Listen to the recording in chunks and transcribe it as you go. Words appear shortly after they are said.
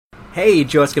Hey,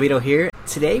 Joe Escobedo here.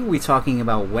 Today we'll be talking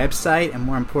about website and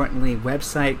more importantly,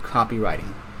 website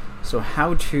copywriting. So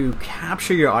how to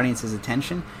capture your audience's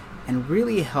attention and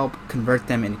really help convert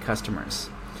them into customers.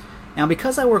 Now,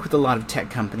 because I work with a lot of tech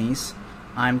companies,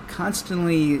 I'm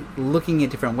constantly looking at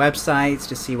different websites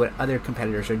to see what other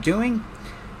competitors are doing.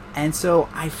 And so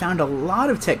I found a lot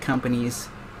of tech companies,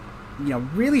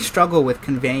 really struggle with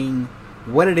conveying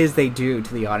what it is they do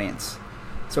to the audience.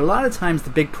 So a lot of times the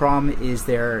big problem is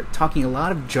they're talking a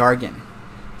lot of jargon.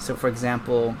 So for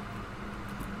example,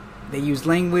 they use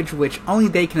language which only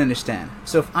they can understand.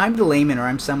 So if I'm the layman or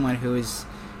I'm someone who is,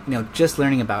 just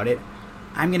learning about it,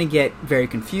 I'm going to get very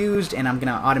confused and I'm going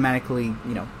to automatically,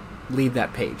 leave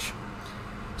that page.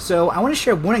 So I want to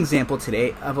share one example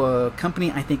today of a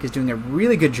company I think is doing a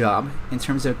really good job in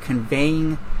terms of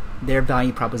conveying their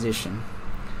value proposition.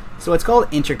 So it's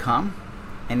called Intercom,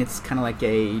 and it's kind of like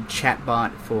a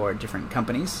chatbot for different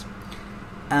companies.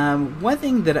 One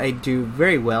thing that I do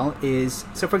very well is,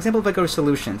 so for example, if I go to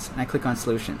Solutions and I click on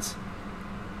Solutions.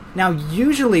 Now,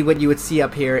 usually what you would see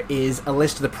up here is a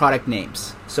list of the product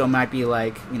names. So it might be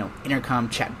like, Intercom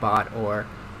chatbot or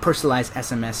personalized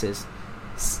SMSs.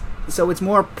 So it's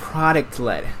more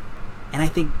product-led. And I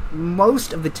think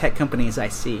most of the tech companies I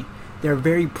see, they're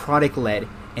very product-led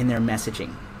in their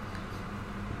messaging.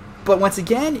 But once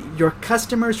again, your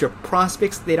customers, your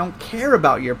prospects, they don't care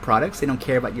about your products. They don't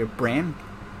care about your brand.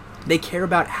 They care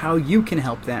about how you can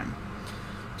help them.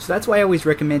 So that's why I always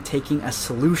recommend taking a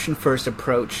solution-first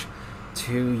approach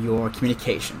to your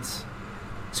communications.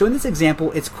 So in this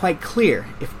example, it's quite clear.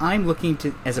 If I'm looking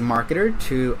to, as a marketer,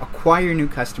 to acquire new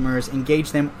customers,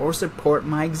 engage them, or support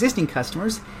my existing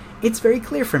customers, it's very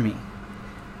clear for me.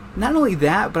 Not only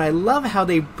that, but I love how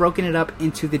they've broken it up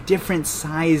into the different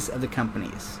size of the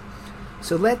companies.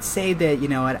 So let's say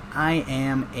that, I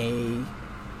am a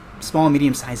small,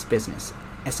 medium-sized business,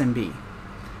 SMB.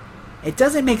 It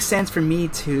doesn't make sense for me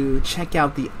to check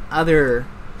out the other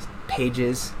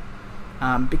pages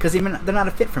because they're not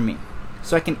a fit for me.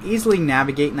 So I can easily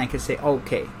navigate and I can say,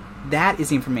 okay, that is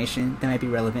the information that might be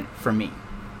relevant for me.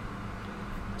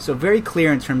 So very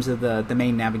clear in terms of the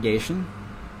main navigation.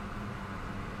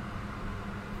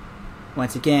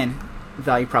 Once again,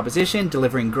 value proposition,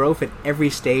 delivering growth at every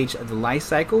stage of the life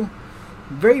cycle.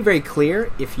 Very, very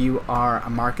clear if you are a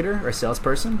marketer or a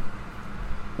salesperson.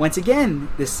 Once again,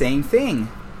 the same thing.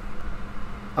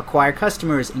 Acquire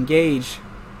customers, engage,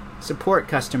 support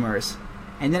customers.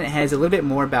 And then it has a little bit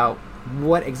more about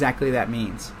what exactly that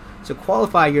means. So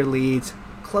qualify your leads,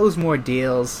 close more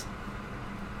deals.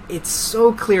 It's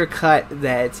so clear cut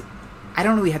that I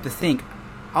don't really have to think.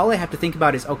 All I have to think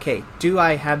about is, okay, do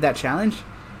I have that challenge?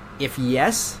 If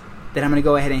yes, then I'm going to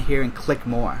go ahead and here and click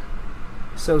more.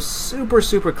 So super,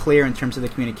 super clear in terms of the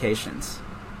communications.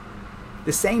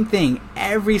 The same thing,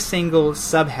 every single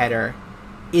subheader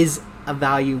is a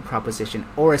value proposition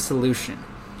or a solution.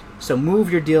 So move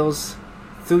your deals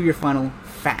through your funnel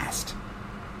fast.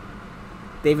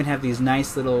 They even have these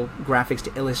nice little graphics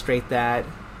to illustrate that,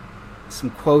 some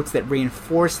quotes that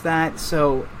reinforce that.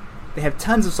 So they have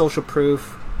tons of social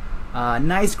proof,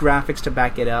 nice graphics to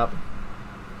back it up.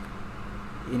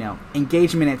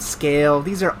 Engagement at scale.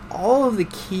 These are all of the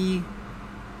key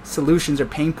solutions or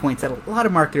pain points that a lot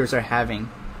of marketers are having.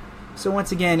 So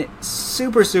once again,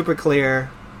 super, super clear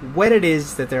what it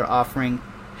is that they're offering,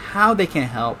 how they can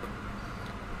help,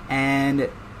 and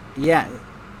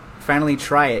finally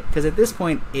try it. Because at this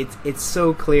point, it's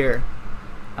so clear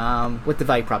what the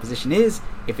value proposition is.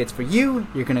 If it's for you,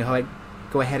 you're going to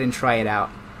go ahead and try it out.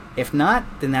 If not,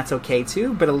 then that's okay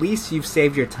too, but at least you've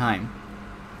saved your time.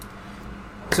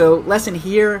 So lesson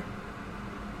here,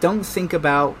 don't think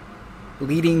about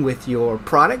leading with your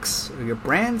products or your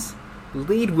brands.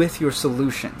 Lead with your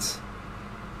solutions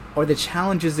or the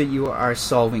challenges that you are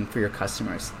solving for your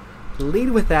customers. Lead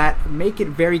with that. Make it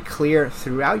very clear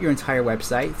throughout your entire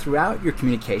website, throughout your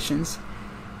communications,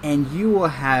 and you will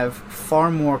have far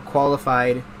more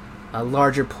qualified, a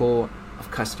larger pool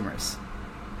of customers.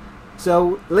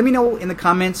 So let me know in the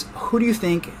comments, who do you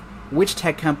think, which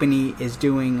tech company is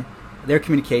doing their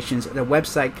communications, their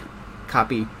website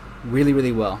copy really,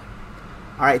 really well.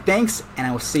 All right, thanks, and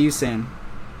I will see you soon.